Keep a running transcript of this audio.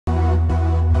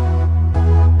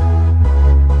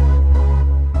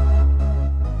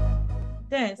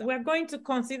sense. We're going to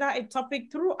consider a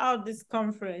topic throughout this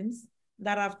conference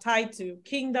that I've titled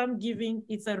Kingdom Giving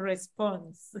is a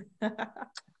Response.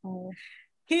 Oh.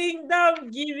 Kingdom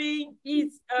giving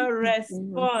is a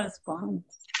response.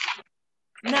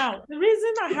 Now, the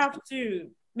reason I have to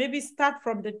maybe start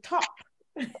from the top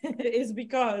is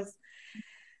because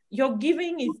your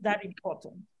giving is that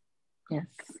important. Yes.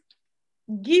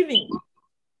 Giving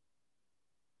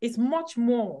is much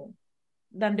more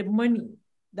than the money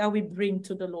that we bring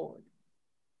to the Lord.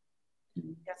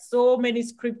 There are so many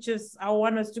scriptures I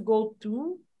want us to go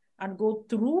through,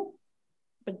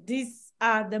 but these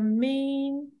are the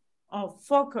main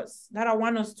focus that I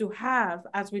want us to have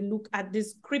as we look at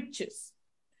these scriptures.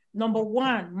 Number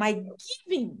one, my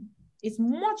giving is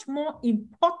much more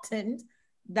important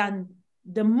than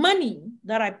the money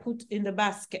that I put in the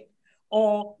basket,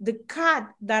 or the card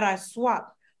that I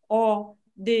swap, or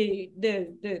the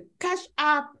cash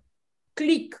app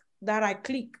click that I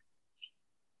click.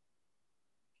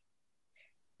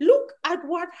 Look at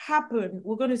what happened.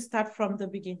 We're going to start from the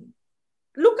beginning.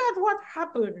 Look at what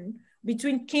happened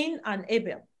between Cain and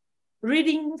Abel.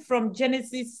 Reading from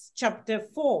Genesis chapter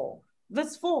 4,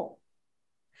 verse 4.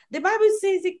 The Bible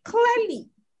says it clearly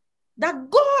that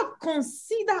God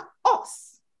considers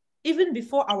us even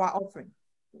before our offering.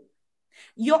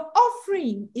 Your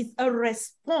offering is a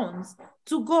response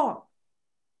to God.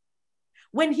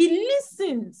 When he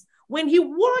listens, when he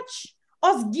watches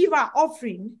us give our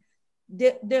offering,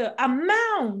 the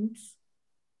amount,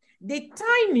 the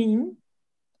timing,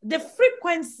 the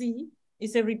frequency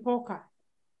is a report card.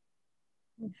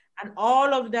 And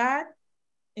all of that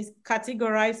is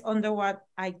categorized under what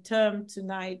I term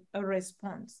tonight a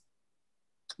response.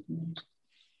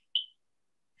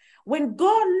 When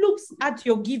God looks at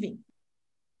your giving,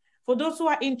 for those who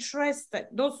are interested,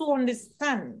 those who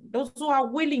understand, those who are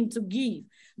willing to give,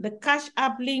 the Cash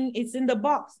App link is in the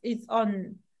box. It's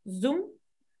on Zoom.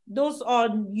 Those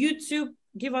on YouTube,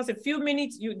 give us a few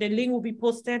minutes. The link will be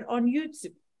posted on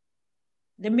YouTube.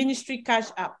 The ministry Cash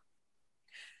App.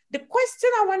 The question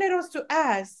I wanted us to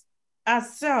ask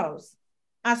ourselves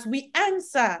as we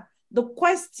answer the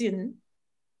question,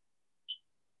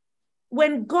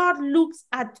 when God looks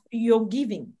at your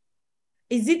giving,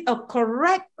 is it a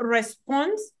correct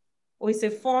response or is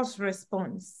it a false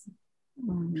response?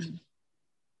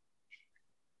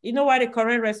 You know what the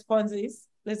correct response is?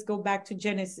 Let's go back to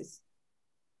Genesis.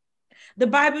 The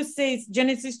Bible says,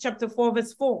 Genesis chapter 4,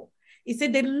 verse 4, it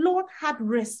said the Lord had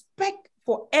respect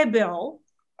for Abel,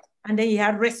 and then he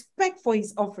had respect for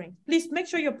his offering. Please make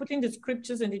sure you're putting the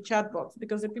scriptures in the chat box,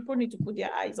 because the people need to put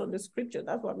their eyes on the scripture.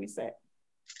 That's what we said.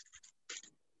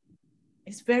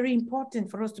 It's very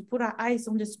important for us to put our eyes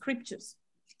on the scriptures.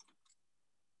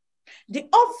 The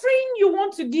offering you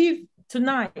want to give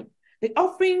tonight, the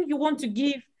offering you want to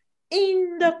give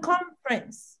in the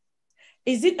conference,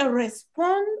 is it a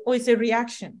response or is it a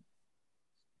reaction?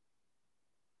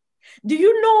 Do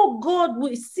you know God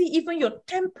will see even your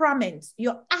temperament,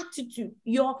 your attitude,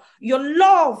 your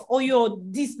love or your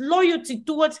disloyalty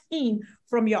towards him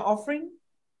from your offering?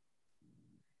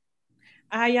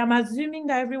 I am assuming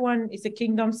that everyone is a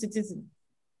kingdom citizen.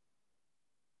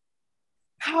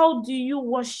 How do you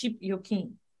worship your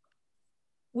king?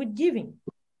 With giving.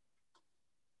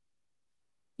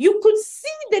 You could see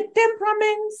the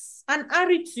temperaments and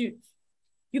attitudes.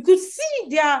 You could see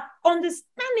their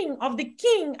understanding of the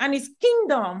king and his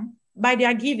kingdom by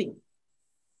their giving.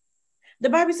 The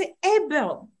Bible says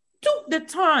Abel took the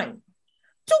time,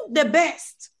 took the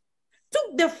best,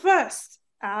 took the first.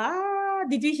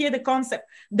 Did you hear the concept?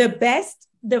 The best,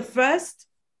 the first,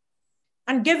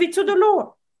 and gave it to the Lord.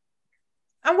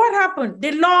 And what happened?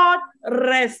 The Lord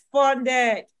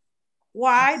responded.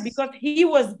 Why? Because he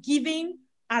was giving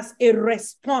as a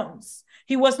response.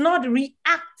 He was not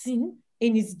reacting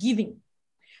in his giving.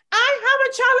 I have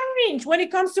a challenge when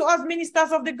it comes to us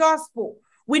ministers of the gospel.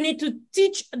 We need to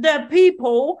teach the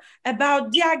people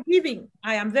about their giving.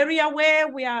 I am very aware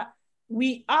we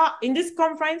are in this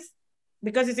conference,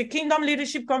 because it's a kingdom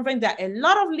leadership conference. There are a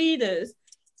lot of leaders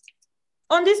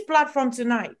on this platform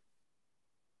tonight.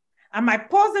 I might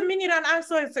pause a minute and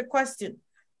answer a question.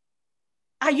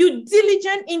 Are you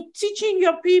diligent in teaching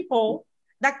your people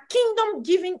that kingdom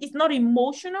giving is not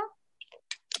emotional?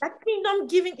 That kingdom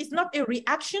giving is not a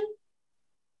reaction?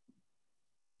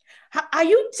 Are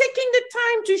you taking the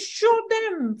time to show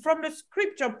them from the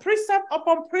scripture, precept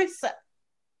upon precept,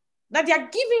 that their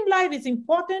giving life is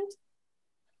important?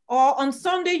 Or on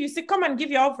Sunday, you say, come and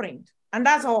give your offering, and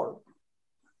that's all.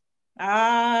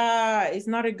 It's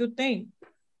not a good thing.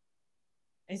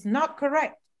 It's not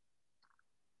correct.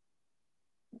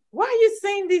 Why are you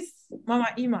saying this, Mama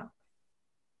Imma?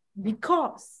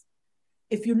 Because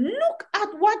if you look at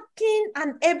what Cain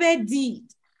and Abel did,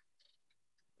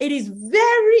 it is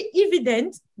very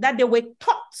evident that they were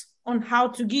taught on how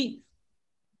to give.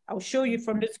 I'll show you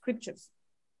from the scriptures.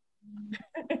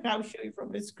 I'll show you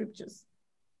from the scriptures.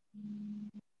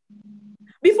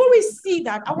 Before we see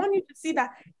that, I want you to see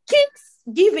that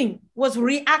Cain's giving was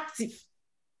reactive.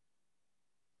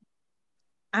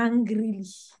 Angrily.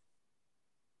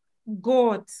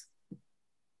 God,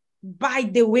 by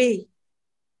the way.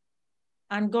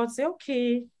 And God said,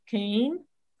 okay, Cain,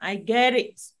 I get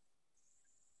it.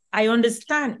 I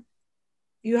understand.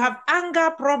 You have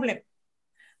anger problem.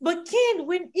 But Cain,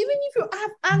 even if you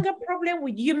have anger problem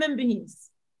with human beings,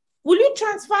 will you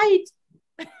transfer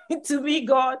it to me,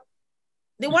 God?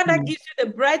 The one that gives you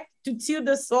the bread to till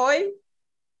the soil?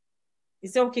 He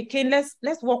said, okay, Cain,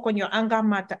 let's work on your anger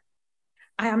matter.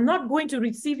 I am not going to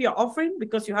receive your offering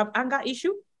because you have anger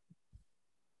issue.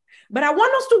 But I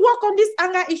want us to work on this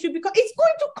anger issue because it's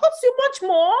going to cost you much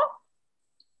more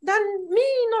than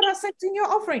me not accepting your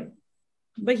offering.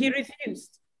 But he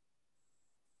refused.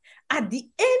 At the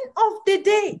end of the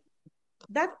day,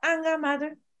 that anger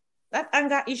matter, that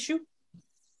anger issue,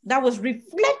 that was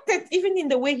reflected even in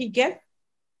the way he gave,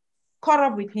 caught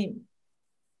up with him.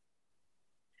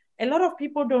 A lot of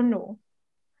people don't know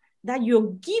that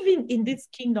your giving in this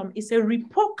kingdom is a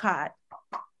report card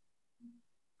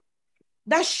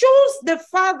that shows the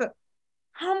Father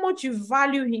how much you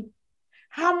value him,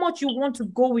 how much you want to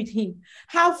go with him,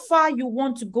 how far you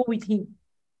want to go with him.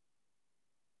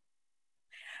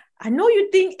 I know you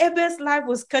think Abel's life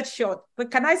was cut short, but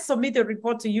can I submit a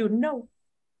report to you? No.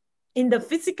 In the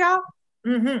physical,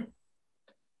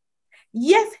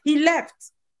 yes, he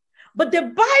left. But the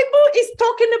Bible is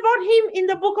talking about him in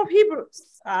the book of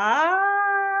Hebrews.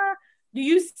 Do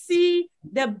you see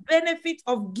the benefit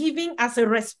of giving as a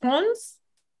response?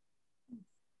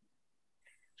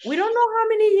 We don't know how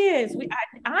many years.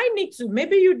 I need to,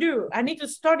 maybe you do. I need to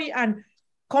study and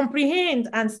comprehend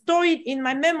and store it in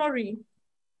my memory.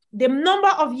 The number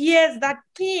of years that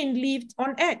Cain lived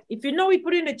on earth. If you know it,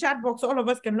 put it in the chat box so all of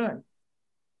us can learn.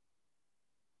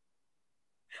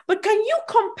 But can you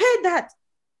compare that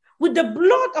with the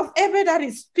blood of Abel that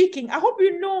is speaking? I hope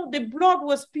you know the blood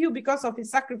was spilled because of his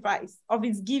sacrifice, of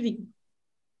his giving.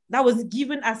 That was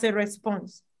given as a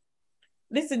response.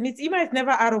 Listen, Miss Imma is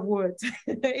never out of words.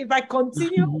 If I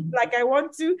continue like I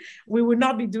want to, we will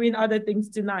not be doing other things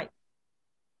tonight.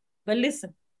 But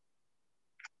listen,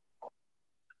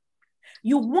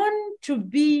 you want to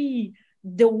be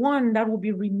the one that will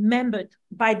be remembered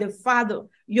by the Father.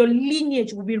 Your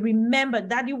lineage will be remembered.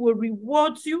 Daddy will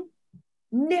reward you.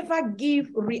 Never give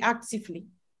reactively.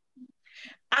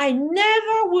 I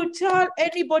never will tell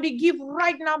anybody give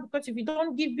right now, because if you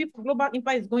don't give, people, Global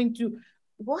Impact is going to,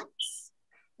 what?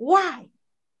 Why?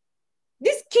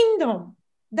 This kingdom,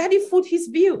 Daddy foot his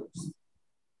bills.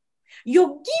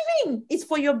 Your giving is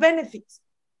for your benefit.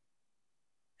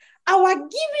 Our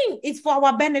giving is for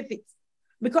our benefit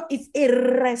because it's a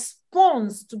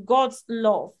response to God's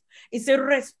love. It's a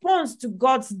response to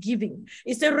God's giving.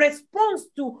 It's a response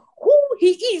to who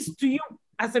he is to you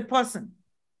as a person.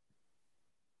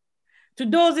 To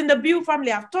those in the Bill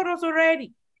family, I've taught us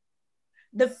already.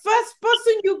 The first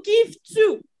person you give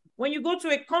to when you go to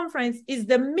a conference is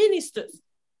the ministers.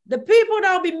 The people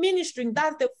that will be ministering,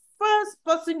 that's the first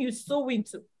person you sow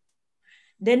into.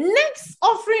 The next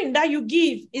offering that you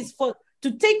give is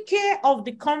to take care of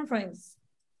the conference.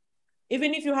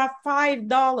 Even if you have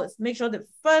 $5, make sure the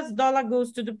first dollar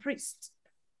goes to the priest.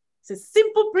 It's a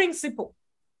simple principle.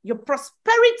 Your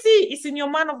prosperity is in your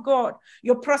man of God.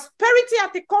 Your prosperity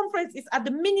at the conference is at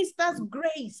the minister's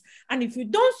grace. And if you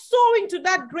don't sow into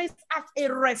that grace as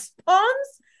a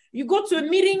response, you go to a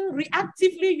meeting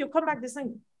reactively, you come back the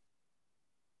same.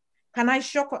 Can I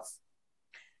shock us?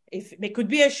 If there could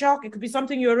be a shock, it could be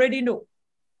something you already know.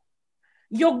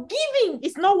 Your giving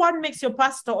is not what makes your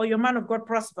pastor or your man of God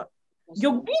prosper.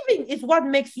 Your giving is what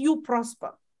makes you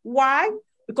prosper. Why?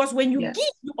 Because when you give,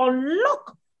 you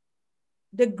unlock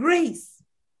the grace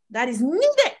that is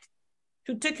needed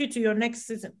to take you to your next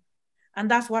season. And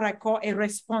that's what I call a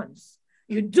response.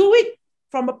 You do it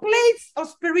from a place of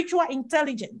spiritual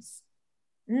intelligence,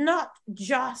 not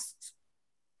just,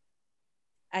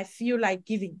 I feel like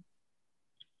giving.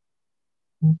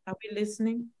 Are we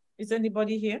listening? Is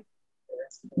anybody here?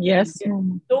 Yes.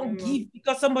 Don't give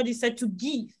because somebody said to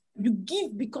give. You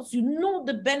give because you know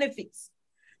the benefits.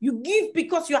 You give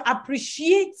because you're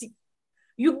appreciating.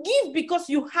 You give because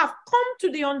you have come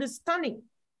to the understanding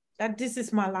that this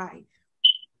is my life.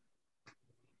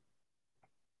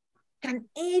 Can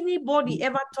anybody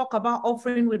ever talk about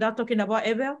offering without talking about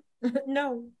Abel?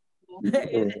 No.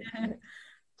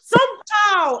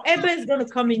 Somehow, Abel is going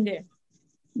to come in there.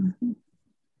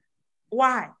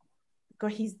 Why?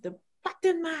 Because he's the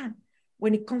pattern man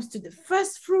when it comes to the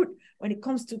first fruit, when it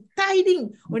comes to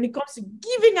tithing, when it comes to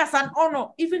giving us an honor,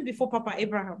 even before Papa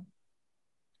Abraham.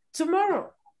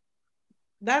 Tomorrow,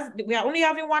 we are only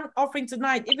having one offering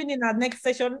tonight. Even in our next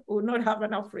session, we will not have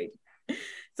an offering.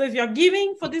 So if you're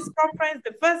giving for this conference,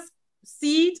 the first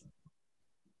seed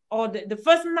or the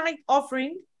first night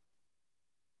offering,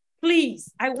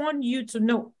 please, I want you to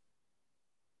know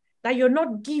that you're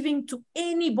not giving to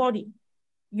anybody.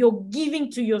 You're giving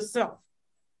to yourself.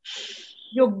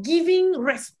 You're giving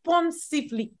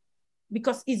responsively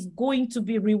because it's going to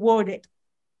be rewarded.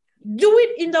 Do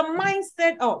it in the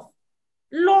mindset of,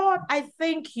 Lord, I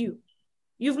thank you.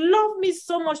 You've loved me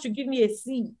so much to give me a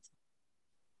seed.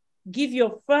 Give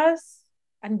your first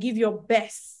and give your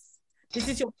best. This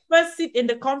is your first seat in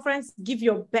the conference. Give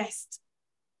your best.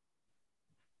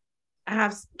 I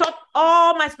have taught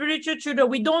all my spiritual children,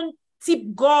 we don't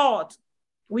tip God.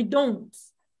 We don't.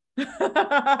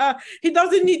 He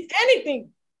doesn't need anything.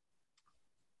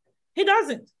 He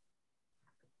doesn't.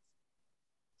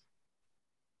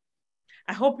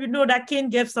 I hope you know that Cain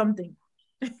gave something.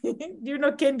 Do you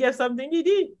know Cain gave something? He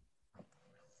did.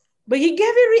 But he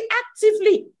gave it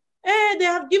reactively. Hey, they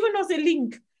have given us a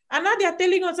link. And now they are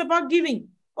telling us about giving.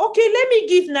 Okay, let me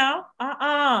give now.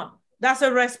 That's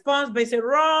a response, but it's a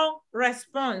wrong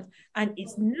response. And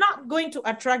it's not going to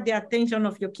attract the attention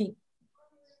of your king.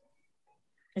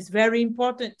 It's very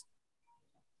important.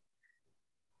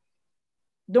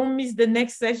 Don't miss the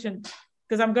next session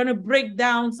because I'm going to break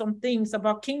down some things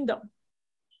about kingdom.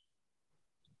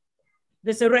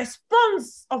 There's a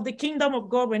response of the kingdom of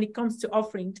God when it comes to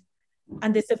offering.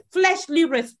 And there's a fleshly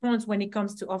response when it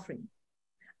comes to offering.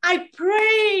 I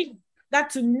pray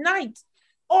that tonight,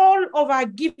 all of our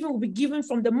giving will be given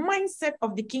from the mindset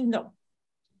of the kingdom,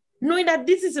 knowing that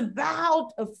this is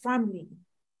about a family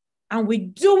and we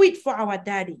do it for our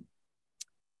daddy.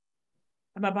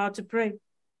 I'm about to pray.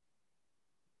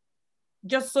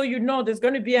 Just so you know, there's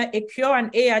going to be a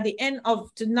Q&A at the end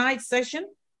of tonight's session.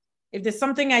 If there's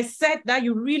something I said that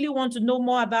you really want to know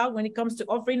more about when it comes to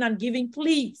offering and giving,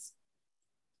 please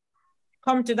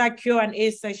come to that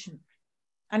Q&A session.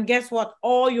 And guess what?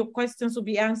 All your questions will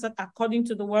be answered according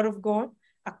to the word of God,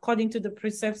 according to the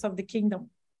precepts of the kingdom.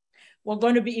 We're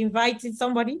going to be inviting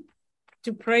somebody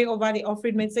to pray over the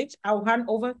offering message. I'll hand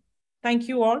over. Thank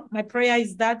you all. My prayer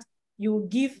is that you will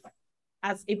give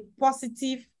as a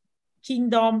positive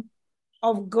kingdom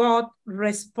of God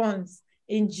response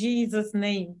in Jesus'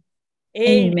 name.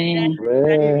 Amen.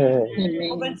 Amen.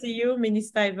 Over to you,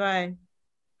 Minister Ibai.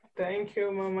 Thank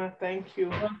you, Mama. Thank you.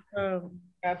 Welcome.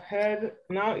 I've heard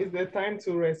now is the time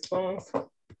to respond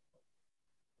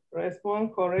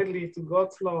correctly to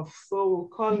God's love. So we'll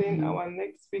call in our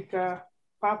next speaker,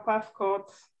 Papa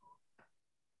Scott.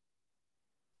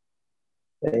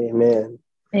 Amen.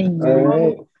 Amen. All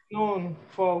right. Known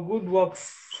for good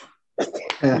works.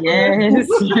 Yes.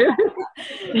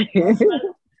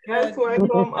 Let's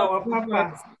welcome our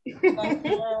Papa.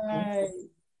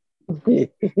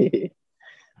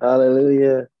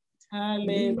 Hallelujah.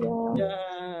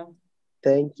 Hallelujah.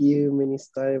 Thank you,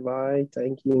 Minister Ibai.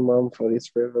 Thank you, Mom, for this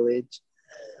privilege.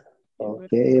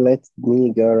 Okay, let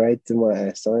me go right to my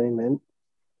assignment.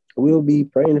 We'll be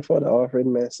praying for the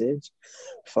offering message.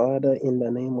 Father, in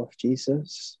the name of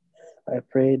Jesus, I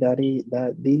pray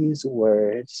that these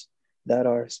words that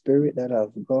are spirit that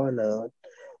have gone out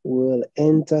will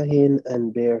enter in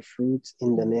and bear fruit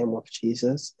in the name of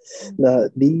Jesus.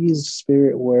 That these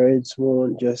spirit words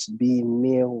won't just be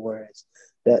mere words,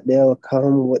 that they'll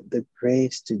come with the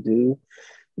grace to do,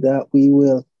 that we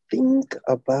will think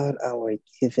about our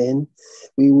giving,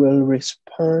 we will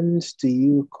respond to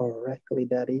you correctly,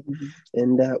 Daddy,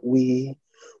 and that we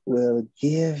will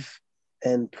give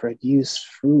and produce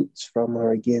fruits from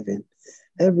our giving.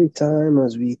 Every time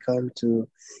as we come to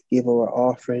give our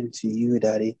offering to you,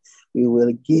 Daddy, we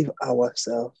will give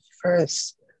ourselves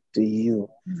first to you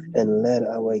and let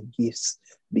our gifts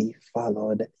be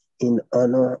followed in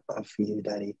honor of you,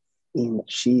 Daddy. In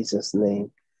Jesus'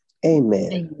 name,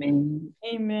 amen. Amen.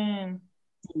 Amen.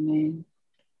 Amen.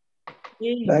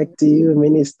 Back to you,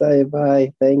 Minister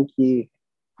Ibai. Thank you.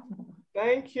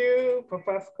 Thank you,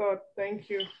 Papa Scott. Thank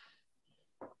you.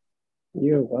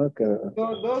 You're welcome.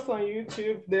 So those on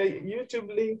YouTube, the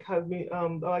YouTube link has been,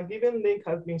 our giving link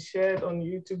has been shared on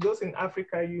YouTube. Those in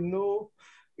Africa, you know,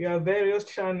 we have various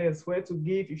channels where to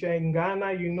give. If you're in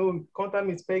Ghana, you know, contact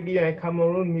Miss Peggy. You're in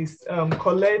Cameroon, Miss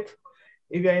Colette.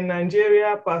 If you're in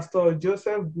Nigeria, Pastor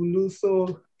Joseph Bulu,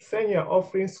 so send your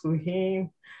offerings to him.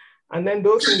 And then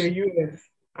those in the US,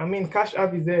 I mean, Cash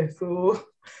App is there, so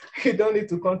you don't need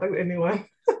to contact anyone.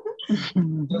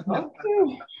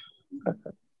 Okay.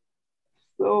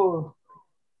 So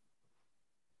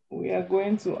we are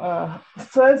going to our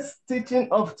first teaching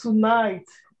of tonight.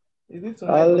 Is it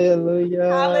tonight? Hallelujah.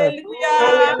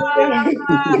 Hallelujah.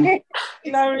 Hallelujah.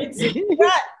 Glory to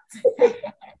God.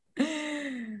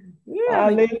 Yeah,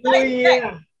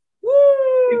 Hallelujah. woo.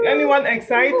 Is anyone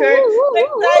excited?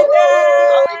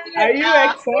 Excited. Are you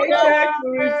excited to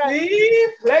receive?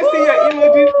 Let's see your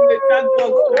emojis in the chat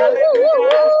box.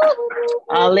 Hallelujah.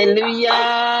 Hallelujah.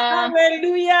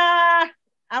 Hallelujah.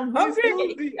 I'm Miss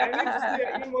hungry. Susie, I need to see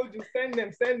your emojis. Send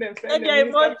them. Send Minister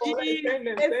your Paula, emojis. send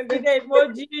them. Let's see the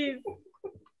emojis.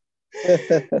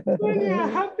 Sonia,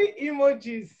 happy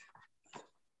emojis.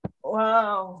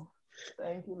 Wow.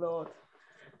 Thank you, Lord.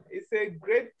 It's a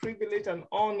great privilege and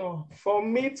honor for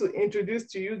me to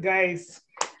introduce to you guys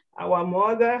our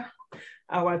mother,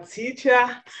 our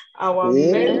teacher, our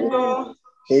mentor.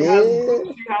 She has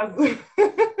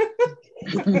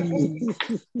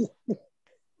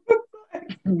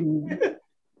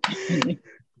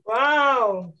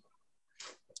Wow.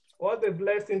 What a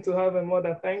blessing to have a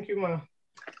mother. Thank you, ma.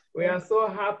 We are so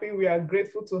happy. We are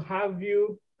grateful to have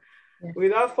you. Yes.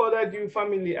 Without further ado,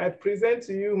 family, I present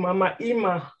to you Mama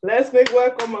Imma. Let's make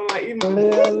welcome Mama Imma.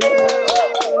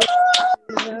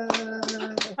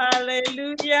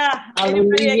 Hallelujah.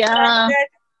 Hallelujah.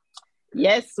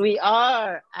 Yes, we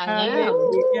are.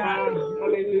 Hallelujah.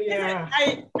 Hallelujah.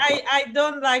 I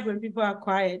don't like when people are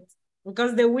quiet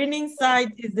because the winning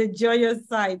side is the joyous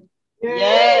side.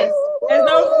 Yes. There's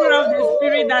no fruit of the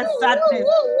spirit that's sadness.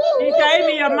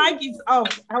 Amy, your mic is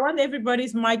off. I want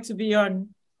everybody's mic to be on.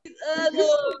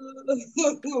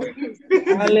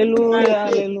 Hallelujah,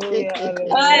 hallelujah,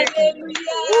 hallelujah.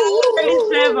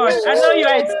 I know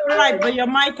you're a scribe, but your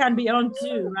mic can be on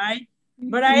too, right?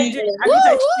 But I do.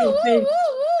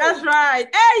 That's right.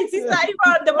 Hey, Sister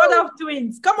Imma, the mother of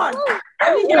twins. Come on.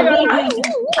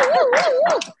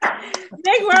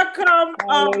 Make welcome.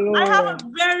 I have a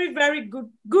very, very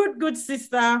good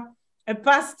sister, a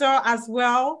pastor as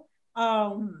well.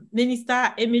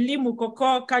 Minister Emily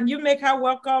Mukoko. Can you make her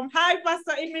welcome? Hi,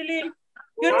 Pastor Emily.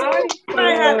 Good to see you.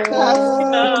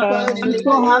 I'm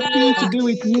so happy to be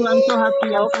with you. I'm so happy.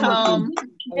 Welcome.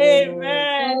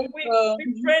 Amen. We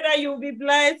pray that you'll be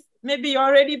blessed. Maybe you're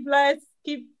already blessed.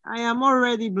 I am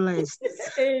already blessed.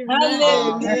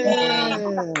 Amen.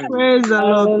 Praise the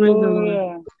Lord. Praise the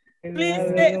Lord. Please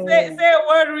say a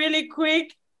word really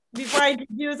quick before I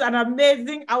introduce an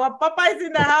amazing. Our Papa is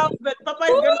in the house, but Papa is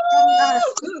going to come last.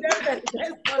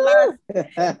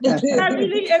 I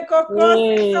really say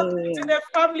something to the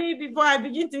family before I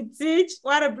begin to teach.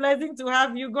 What a blessing to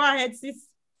have you. Go ahead, sis.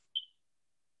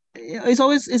 It's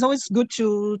always good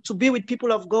to be with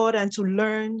people of God and to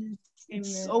learn.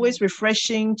 It's always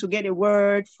refreshing to get a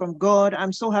word from God.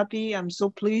 I'm so happy. I'm so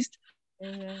pleased.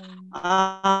 And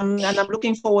I'm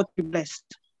looking forward to be blessed.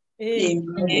 Amen.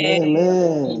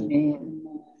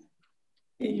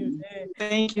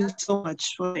 Thank you so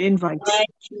much for the invite.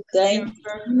 Thank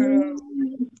you.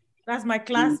 That's my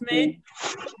classmate.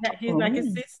 He's like a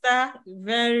sister.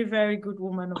 Very, very good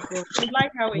woman of God. I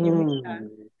like how when you meet her.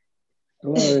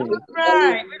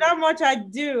 Right. Without much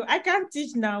ado, I can't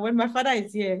teach now when my father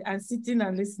is here and sitting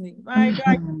and listening. My God,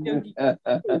 I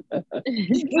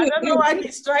don't know what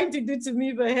he's trying to do to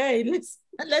me, but hey, let's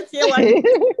hear what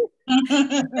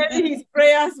maybe his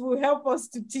prayers will help us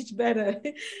to teach better.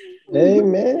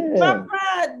 Amen.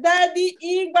 Papa, Daddy,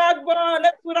 Igbagbo,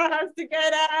 let's put our hands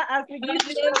together as we give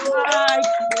you the mic.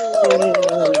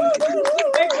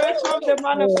 Make welcome the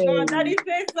man of God. Daddy,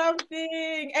 say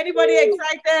something. Anybody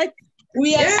excited?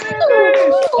 We are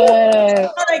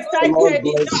not excited.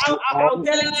 I'll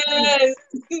tell it to you.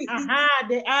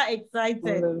 They are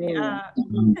excited. They are.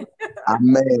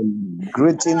 Amen.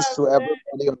 Greetings to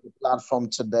everybody on the platform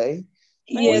today.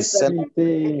 Yes, we send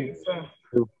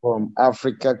you from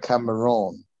Africa,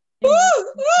 Cameroon.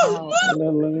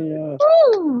 Hallelujah.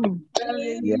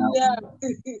 Yeah.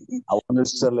 I want to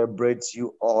celebrate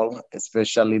you all,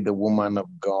 especially the woman of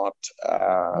God,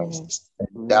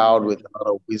 endowed with a lot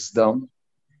of wisdom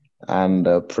and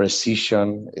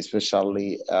precision,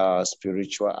 especially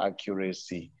spiritual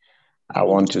accuracy. I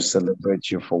want to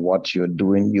celebrate you for what you're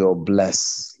doing. You're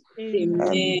blessed.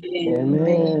 Amen.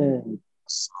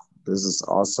 This is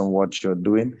awesome what you're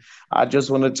doing. I just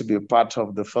wanted to be a part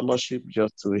of the fellowship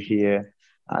just to hear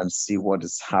and see what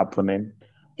is happening.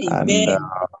 Amen. And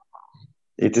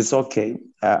it is okay.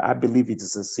 I believe it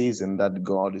is a season that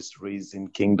God is raising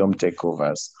kingdom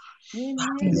takeovers.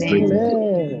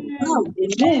 Amen.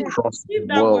 Across the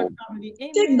world.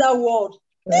 Take that word.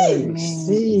 I He's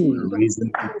receive.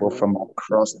 raising people from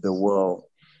across the world.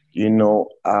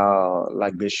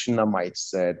 Like the Shunammite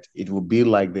said, it will be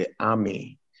like the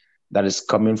army that is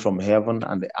coming from heaven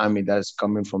and the army that is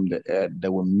coming from the earth. They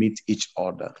will meet each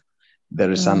other.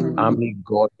 There is an army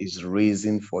God is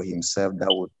raising for himself that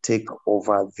will take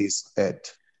over this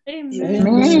earth. Amen.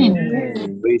 Amen.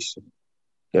 Generation.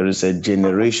 There is a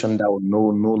generation that will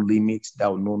know no limits,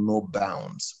 that will know no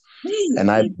bounds.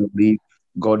 And I believe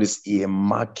God is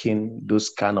earmarking those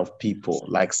kind of people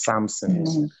like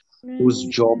Samson, whose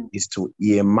job is to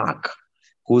earmark,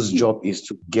 whose job is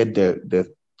to get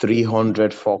the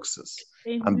 300 foxes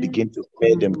and begin to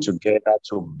pair them together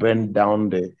to burn down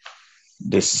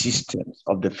the systems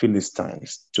of the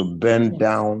Philistines, to burn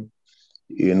down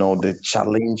the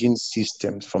challenging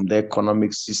systems, from the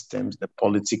economic systems, the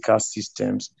political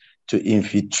systems, to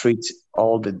infiltrate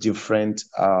all the different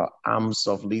arms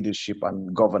of leadership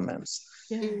and governance,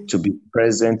 to be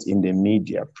present in the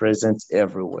media, present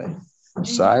everywhere.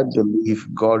 So I believe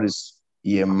God is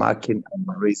earmarking and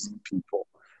raising people.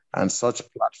 And such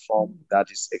platform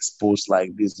that is exposed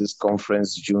like this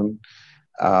conference,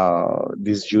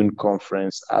 this June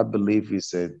conference, I believe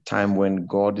is a time when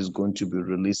God is going to be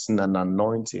releasing an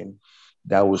anointing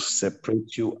that will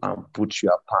separate you and put you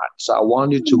apart. So I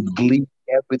want you to glean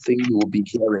everything you will be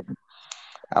hearing.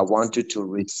 I want you to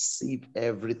receive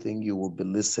everything you will be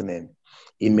listening.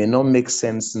 It may not make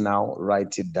sense now,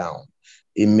 write it down.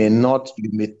 It may not, you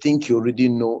may think you already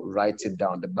know, write it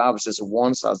down. The Bible says,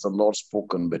 once has the Lord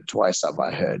spoken, but twice have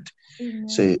I heard.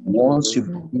 So once you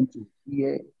begin to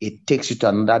hear, it takes you to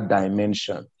another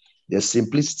dimension. The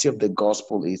simplicity of the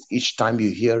gospel is each time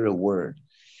you hear a word,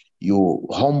 you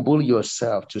humble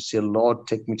yourself to say, Lord,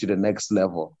 take me to the next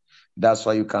level. That's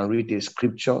why you can read a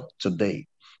scripture today.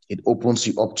 It opens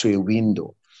you up to a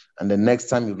window. And the next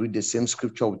time you read the same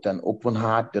scripture with an open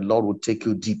heart, the Lord will take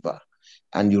you deeper.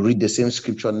 And you read the same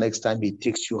scripture next time, He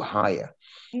takes you higher.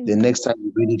 The next time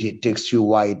you read it, He takes you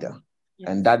wider.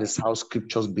 And that is how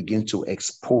scriptures begin to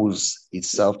expose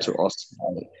itself to us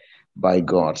by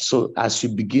God. So as you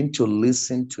begin to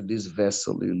listen to this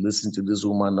vessel, you listen to this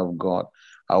woman of God,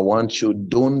 I want you,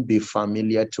 don't be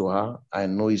familiar to her. I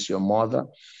know it's your mother.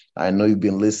 I know you've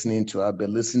been listening to her, but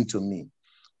listen to me.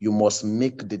 You must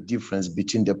make the difference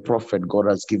between the prophet God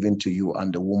has given to you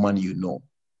and the woman you know.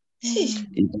 If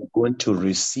you're going to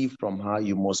receive from her,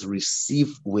 you must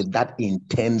receive with that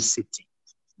intensity.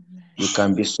 You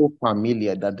can be so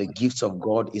familiar that the gifts of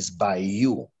God is by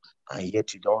you, and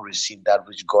yet you don't receive that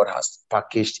which God has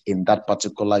packaged in that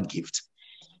particular gift.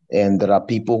 And there are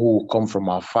people who will come from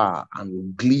afar and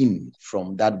will glean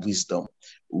from that wisdom.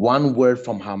 One word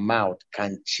from her mouth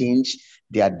can change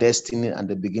their destiny, and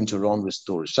they begin to run with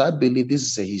stories. So I believe this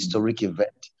is a historic event.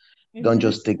 Don't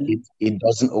just take it. It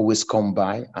doesn't always come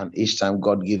by. And each time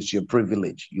God gives you a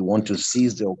privilege, you want to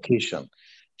seize the occasion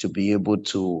to be able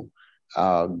to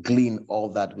glean all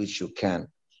that which you can.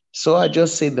 So I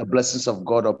just say the blessings of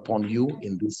God upon you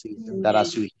in this season, that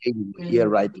as you hear, you will hear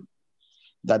rightly,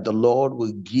 that the Lord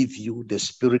will give you the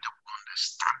spirit of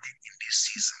understanding in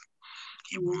this season.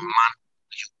 He will man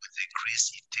you with the grace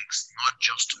it takes, not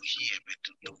just to hear, but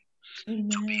to do,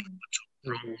 to be able to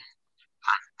run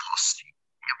and pursue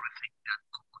everything that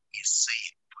God is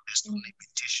saying. For there's no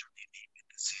limitation in Him in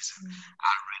this season.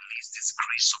 I release this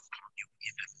grace upon you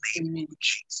in the name of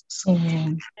Jesus.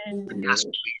 And as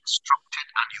you be instructed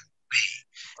and you obey,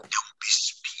 there will be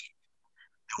speed,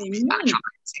 there will be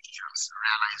actualizations,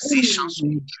 realizations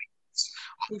of dreams,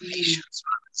 of visions,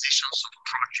 realizations of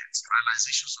projects,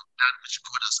 realizations of that which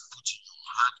God has put in your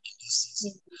heart in this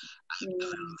season. I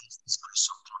release this grace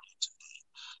upon you today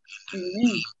in the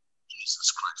name of Jesus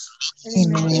Christ.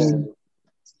 Amen.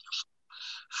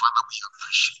 Father, we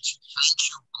appreciate you. Thank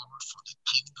you, God, for the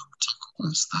kingdom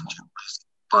takeovers that you're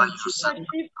raising by yourself.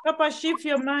 Papa, shift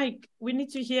your mic. We need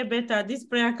to hear better. This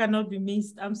prayer cannot be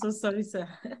missed. I'm so sorry, sir.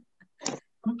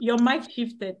 Your mic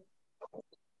shifted.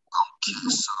 Okay,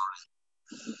 sorry.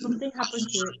 Something happened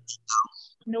to it.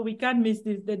 No, we can't miss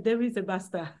this. The devil is a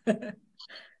bastard. Just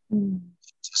well,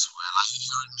 are you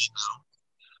hearing me now?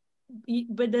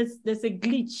 But there's a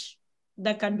glitch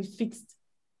that can be fixed.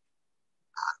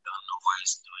 I don't know why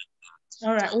it's doing that.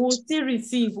 All right, we'll still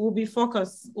receive. We'll be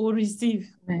focused. We'll receive.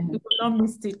 We will not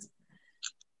miss it. Okay,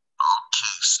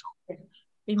 so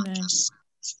Amen.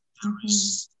 There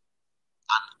is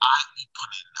an eye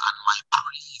opening, and my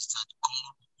prayer is that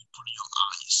God will open your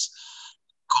eyes.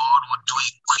 God will do a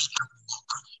quick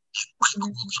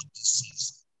work in this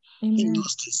season. Amen.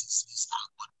 Because this is I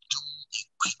will do a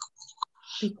quick work.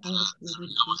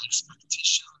 Our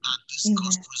expectation that this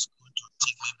gospel is going to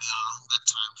take maybe a longer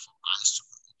time for eyes to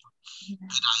be open.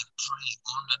 But I pray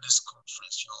under this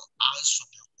conference, your eyes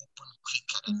will be open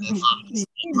quicker than ever.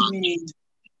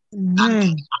 That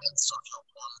the eyes of your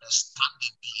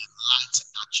understanding be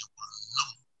enlightened, that you will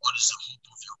know what is the hope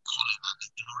of your calling and the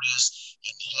glorious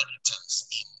inheritance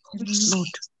of the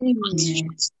saints.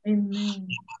 Amen. In the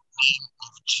name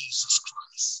of Jesus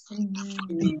Christ. Therefore,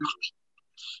 we decree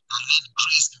that let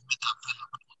grace be made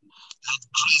available. Let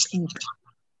grace be made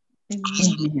available.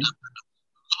 Grace be made available.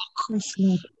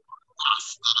 Path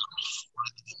that are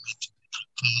already made to be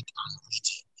prepared and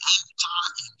ready. Enter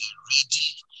in the ready,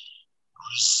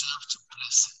 reserved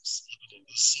blessings, even in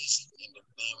this season, in the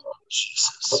name of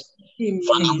Jesus.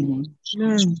 Father,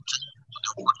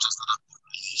 the waters that have been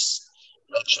released,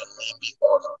 let your name be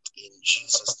honored. In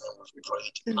Jesus' name we've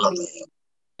prayed.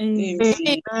 Amen.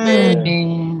 Amen.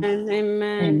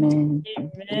 Amen.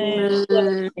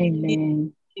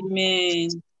 Amen.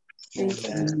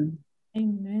 Amen.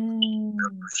 Amen.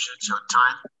 Appreciate your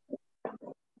time.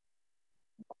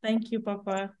 Thank you,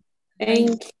 Papa.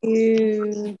 Thank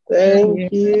you.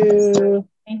 Thank you.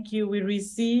 Thank you. We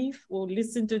receive. We'll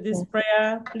listen to this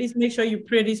prayer. Please make sure you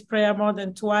pray this prayer more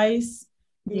than twice.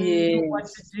 You know what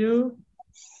to do.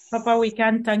 Papa, we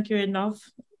can't thank you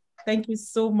enough. Thank you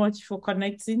so much for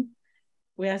connecting.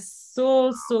 We are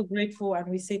so grateful, and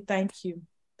we say thank you.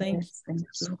 Thank you.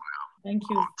 Thank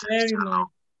you very much.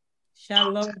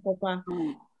 Shalom, Papa.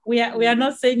 We are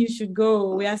not saying you should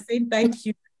go. We are saying thank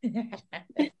you.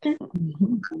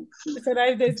 So that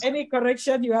if there's any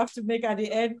correction you have to make at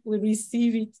the end, we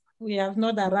receive it. We have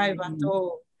not arrived at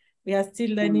all. We are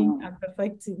still learning and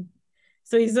perfecting.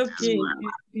 So it's okay.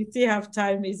 If you still have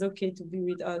time, it's okay to be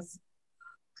with us.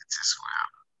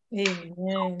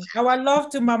 Amen. Our love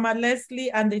to Mama Leslie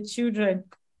and the children.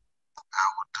 I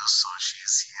would do so.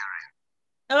 She's hearing.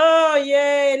 Oh,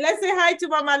 yay. Let's say hi to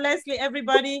Mama Leslie,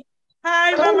 everybody.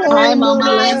 Hi, Mama Hi, Leslie.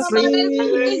 Mama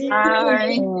Leslie.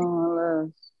 Hi.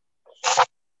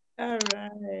 All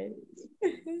right.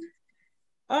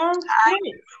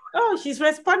 Okay. Oh, she's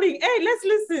responding. Hey, let's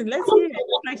listen. Let's hear it.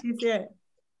 Looks like she's here.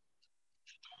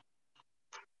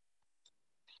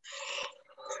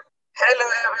 Hello,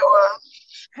 everyone.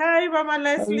 Hi, Mama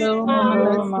Leslie.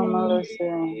 Hello, Mama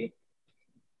Leslie.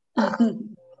 I'm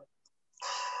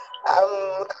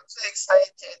so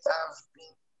excited. I've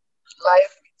been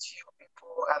live with you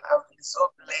people, and I've been so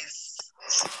blessed.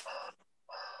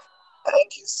 Thank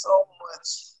you so much.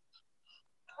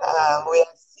 We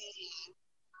are seeing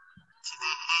to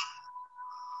the end,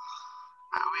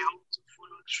 and we hope to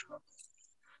follow through.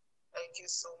 Thank you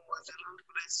so much. The Lord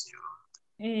bless you.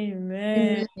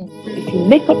 Amen. If you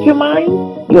make up your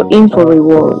mind, you're in for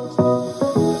rewards.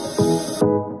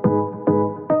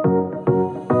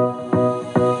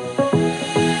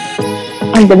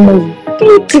 And the most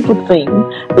beautiful thing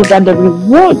is that the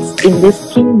rewards in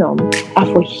this kingdom are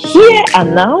for here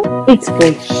and now, it's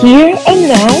for here and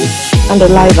now, and the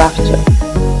life after.